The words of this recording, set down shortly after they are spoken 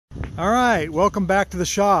All right, welcome back to the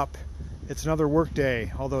shop. It's another work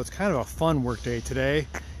day, although it's kind of a fun work day today.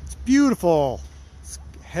 It's beautiful. It's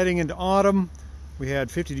heading into autumn. We had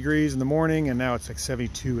 50 degrees in the morning and now it's like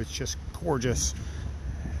 72. It's just gorgeous.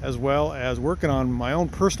 As well as working on my own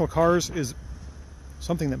personal cars is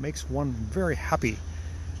something that makes one very happy.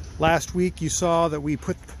 Last week you saw that we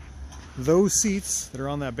put those seats that are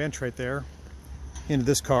on that bench right there into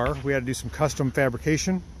this car. We had to do some custom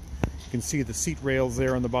fabrication. You can see the seat rails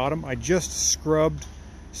there on the bottom. I just scrubbed,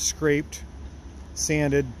 scraped,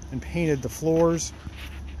 sanded, and painted the floors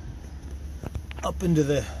up into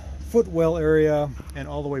the footwell area and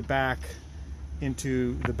all the way back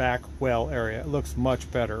into the back well area. It looks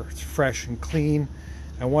much better. It's fresh and clean.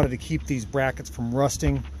 I wanted to keep these brackets from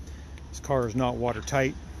rusting. This car is not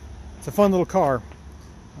watertight. It's a fun little car.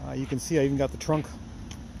 You can see I even got the trunk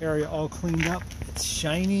area all cleaned up. It's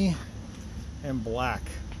shiny and black.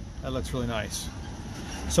 That looks really nice.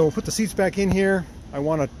 So we'll put the seats back in here. I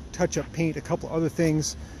want to touch up paint a couple other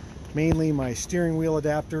things, mainly my steering wheel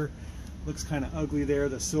adapter. Looks kind of ugly there,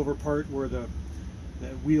 the silver part where the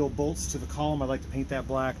wheel bolts to the column. I'd like to paint that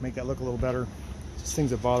black, make that look a little better. Just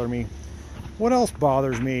things that bother me. What else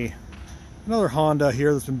bothers me? Another Honda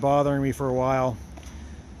here that's been bothering me for a while.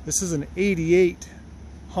 This is an '88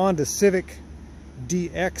 Honda Civic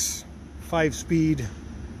DX 5-speed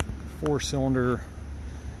 4-cylinder.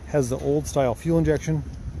 Has the old style fuel injection.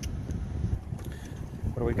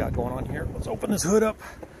 What do we got going on here? Let's open this hood up.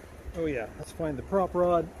 Oh yeah, let's find the prop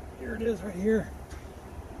rod. Here it is right here.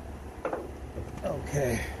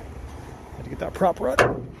 Okay, had to get that prop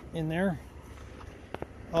rod in there.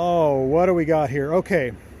 Oh, what do we got here?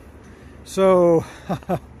 Okay, so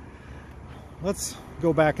let's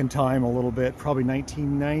go back in time a little bit. Probably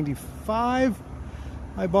 1995.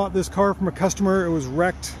 I bought this car from a customer. It was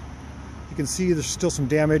wrecked. You can see there's still some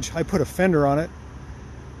damage. I put a fender on it.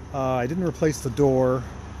 I didn't replace the door.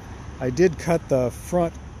 I did cut the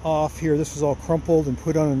front off here. This was all crumpled and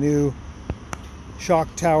put on a new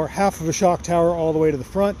shock tower, half of a shock tower all the way to the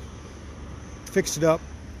front. Fixed it up.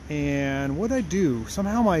 And what did I do?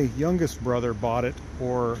 Somehow my youngest brother bought it,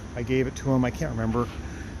 or I gave it to him. I can't remember.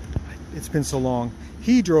 It's been so long.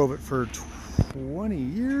 He drove it for 20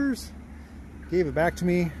 years. Gave it back to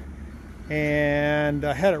me. And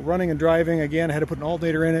I had it running and driving again. I had to put an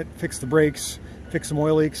alternator in it, fix the brakes, fix some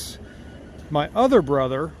oil leaks. My other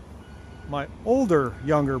brother, my older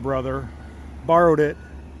younger brother, borrowed it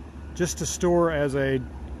just to store as a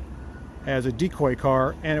decoy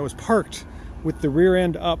car, and it was parked with the rear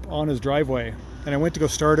end up on his driveway. And I went to go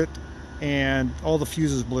start it and all the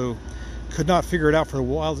fuses blew. Could not figure it out for a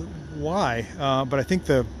while why, but I think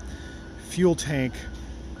the fuel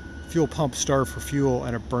pump starved for fuel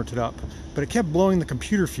and it burnt it up. But it kept blowing the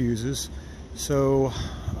computer fuses, so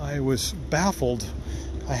I was baffled.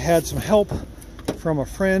 I had some help from a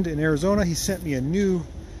friend in Arizona. He sent me a new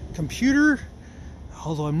computer,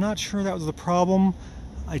 although I'm not sure that was the problem.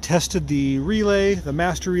 I tested the relay, the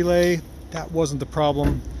master relay. That wasn't the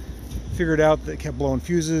problem. Figured out that it kept blowing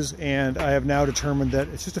fuses, and I have now determined that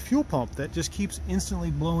it's just a fuel pump that just keeps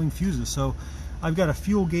instantly blowing fuses. So I've got a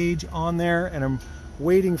fuel gauge on there and I'm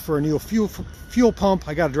waiting for a new fuel pump.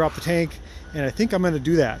 I got to drop the tank, and I think I'm going to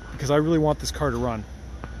do that because I really want this car to run.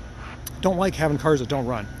 Don't like having cars that don't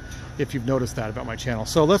run, if you've noticed that about my channel.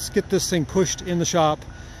 So let's get this thing pushed in the shop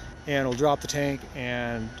and we'll drop the tank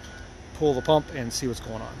and pull the pump and see what's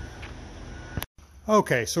going on.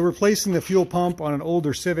 Okay, so replacing the fuel pump on an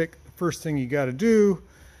older Civic, the first thing you got to do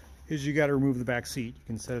is you got to remove the back seat. You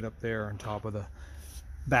can set it up there on top of the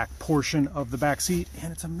back portion of the back seat,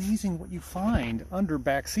 and it's amazing what you find under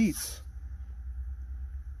back seats.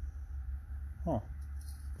 Oh,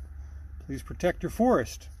 please protect your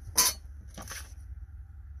forest.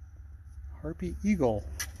 Harpy Eagle,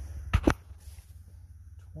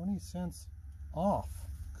 20 cents off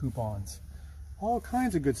coupons, all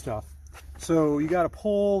kinds of good stuff. So you got to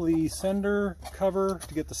pull the sender cover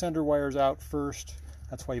to get the sender wires out first.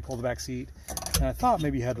 That's why you pull the back seat. And I thought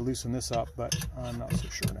maybe you had to loosen this up, but I'm not so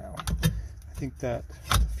sure now. I think that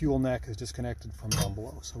the fuel neck is disconnected from down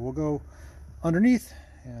below. So we'll go underneath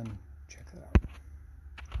and check that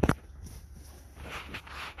out.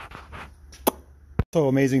 So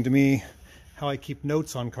amazing to me how I keep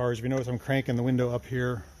notes on cars. If you notice, I'm cranking the window up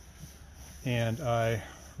here, and I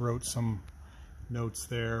wrote some notes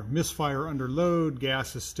there. Misfire under load,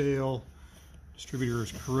 gas is stale, distributor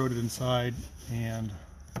is corroded inside, and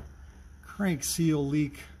crank seal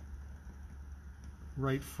leak,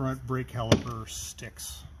 right front brake caliper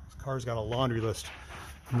sticks. This car's got a laundry list.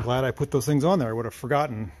 I'm glad I put those things on there. I would have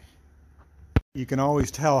forgotten. You can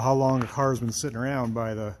always tell how long a car's been sitting around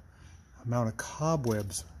by the amount of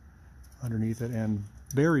cobwebs underneath it and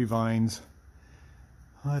berry vines.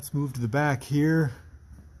 Let's move to the back here.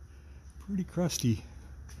 Pretty crusty.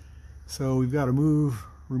 So we've got to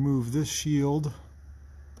remove this shield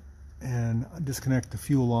and disconnect the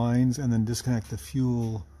fuel lines, and then disconnect the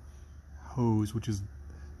fuel hose, which is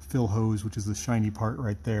fill hose, which is the shiny part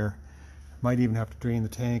right there. Might even have to drain the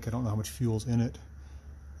tank. I don't know how much fuel's in it.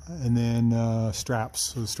 And then straps.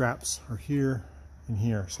 So the straps are here and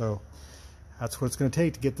here. So that's what it's going to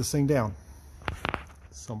take to get this thing down.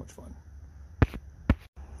 So much fun.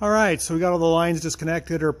 All right, so we got all the lines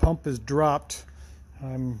disconnected. Our pump is dropped.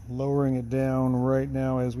 I'm lowering it down right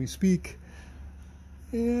now as we speak.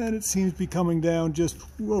 And it seems to be coming down just,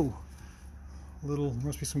 whoa. Little, there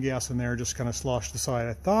must be some gas in there, just kind of sloshed aside.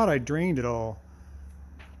 I thought I drained it all.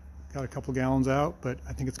 Got a couple gallons out, but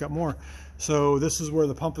I think it's got more. So this is where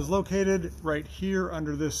the pump is located, right here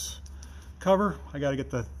under this cover. I got to get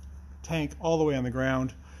the tank all the way on the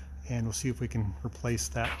ground, and we'll see if we can replace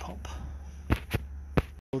that pump.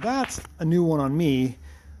 So that's a new one on me.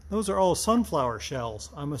 Those are all sunflower shells.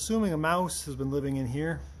 I'm assuming a mouse has been living in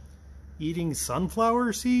here, eating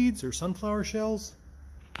sunflower seeds or sunflower shells.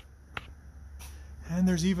 And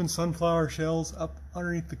there's even sunflower shells up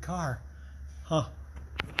underneath the car. Huh,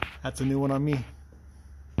 that's a new one on me.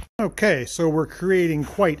 Okay, so we're creating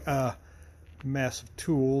quite a mess of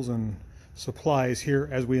tools and supplies here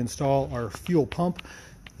as we install our fuel pump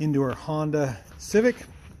into our Honda Civic,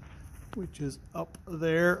 which is up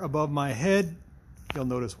there above my head. You'll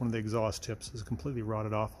notice one of the exhaust tips is completely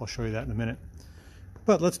rotted off. I'll show you that in a minute.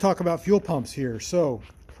 But let's talk about fuel pumps here. So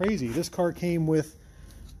crazy, this car came with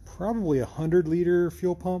probably a 100-liter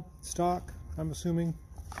fuel pump stock, I'm assuming.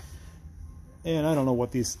 And I don't know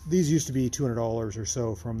what these used to be $200 or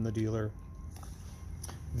so from the dealer.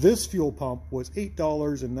 This fuel pump was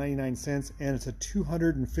 $8.99, and it's a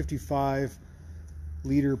 255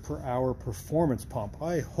 liter per hour performance pump.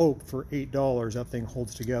 I hope for $8 that thing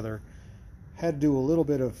holds together. Had to do a little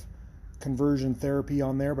bit of conversion therapy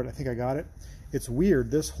on there, but I think I got it. It's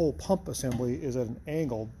weird, this whole pump assembly is at an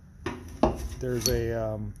angle. There's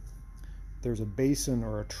a basin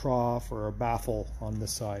or a trough or a baffle on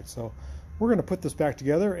this side. So we're going to put this back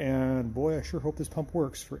together, and boy, I sure hope this pump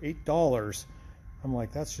works for $8. I'm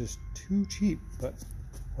like, that's just too cheap, but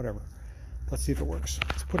whatever. Let's see if it works.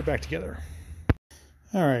 Let's put it back together.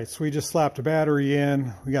 All right, so we just slapped a battery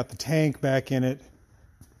in. We got the tank back in it.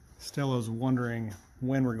 Stella's wondering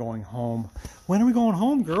when we're going home. When are we going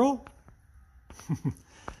home, girl?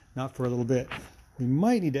 Not for a little bit. We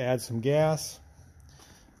might need to add some gas.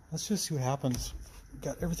 Let's just see what happens.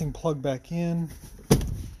 Got everything plugged back in.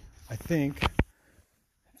 I think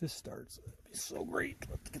if this starts, it'd be so great.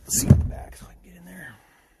 Let's get the seat back so I can get in there.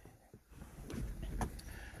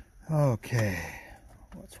 Okay.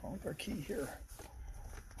 What's wrong with our key here?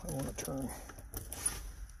 I want to turn.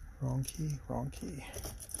 Wrong key, wrong key.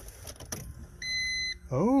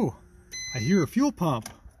 Oh, I hear a fuel pump.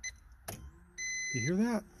 You hear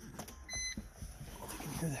that? You can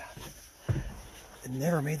hear that. It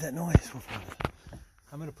never made that noise before.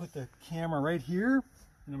 I'm going to put the camera right here, and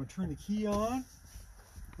I'm going to turn the key on.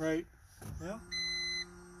 Right. Yeah.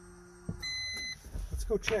 Let's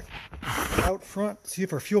go check out front, see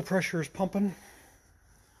if our fuel pressure is pumping.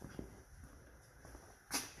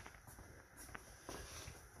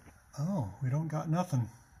 Oh, we don't got nothing.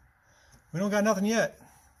 We don't got nothing yet.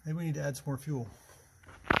 Maybe we need to add some more fuel.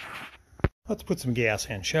 Let's put some gas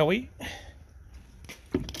in, shall we?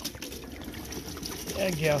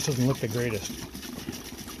 That gas doesn't look the greatest.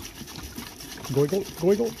 Goigle,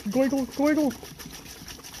 goigle, goigle, goigle.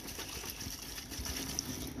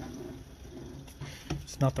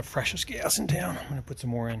 It's not the freshest gas in town. I'm gonna put some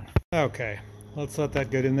more in. Okay, let's let that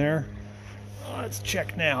get in there. Let's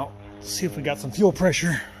check now. See if we got some fuel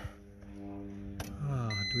pressure.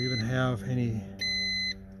 Do we even have any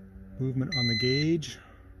movement on the gauge?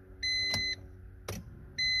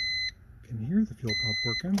 Can hear the fuel pump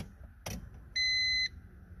working.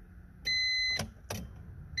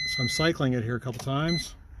 So I'm cycling it here a couple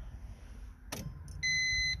times.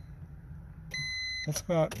 Let's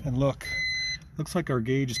go out and look. Looks like our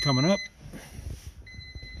gauge is coming up.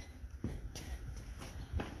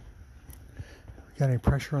 Got any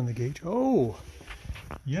pressure on the gauge? Oh,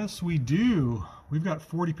 yes we do. We've got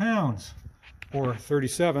 40 pounds, or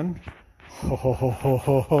 37. Ho, ho, ho, ho,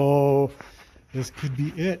 ho, ho. This could be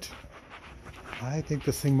it. I think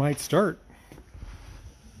this thing might start.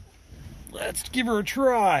 Let's give her a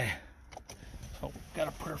try. Oh,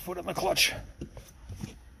 gotta put her foot in the clutch.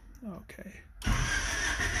 Okay.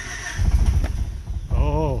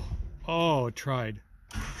 Oh, it tried.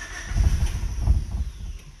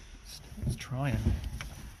 It's trying.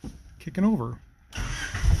 kicking over.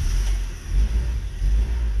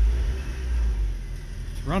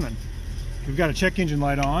 It's running. We've got a check engine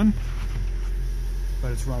light on,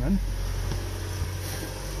 but it's running.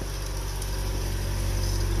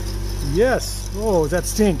 Yes. Oh, does that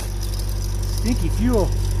stink? Stinky fuel.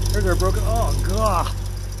 There's our broken. Oh, God.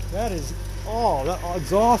 That is. Oh, that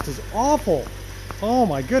exhaust is awful. Oh,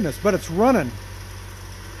 my goodness. But it's running.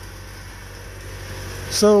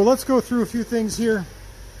 So let's go through a few things here.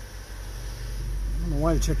 I don't know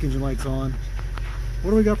why the check engine light's on.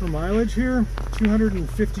 What do we got for mileage here?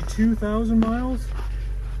 252,000 miles.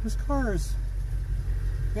 This car has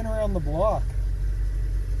been around the block.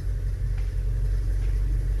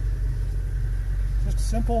 Just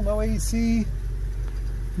simple, no AC,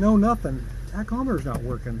 no nothing. Tachometer's not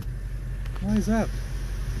working. Why is that?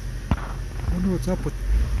 I wonder what's up with...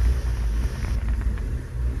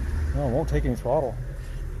 Oh, it won't take any throttle.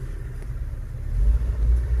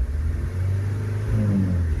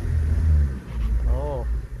 Oh,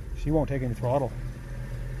 she won't take any throttle.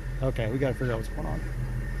 Okay, we gotta figure out what's going on.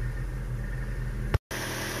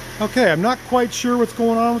 Okay, I'm not quite sure what's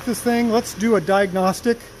going on with this thing. Let's do a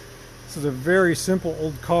diagnostic. This is a very simple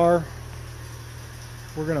old car.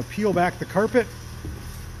 We're gonna peel back the carpet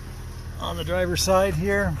on the driver's side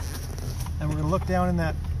here, and we're gonna look down in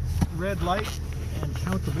that red light and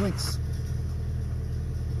count the blinks.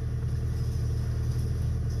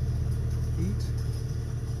 8.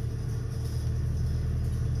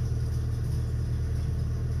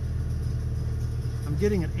 I'm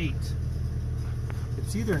getting an 8.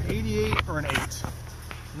 It's either an 88 or an 8.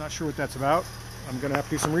 I'm not sure what that's about. I'm gonna have to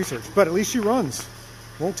do some research, but at least she runs.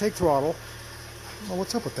 Won't take throttle. Well,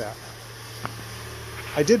 what's up with that?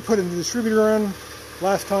 I did put in the distributor on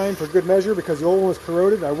last time for good measure because the old one was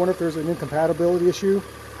corroded. I wonder if there's an incompatibility issue.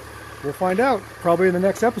 We'll find out probably in the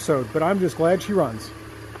next episode, but I'm just glad she runs.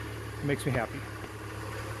 It makes me happy.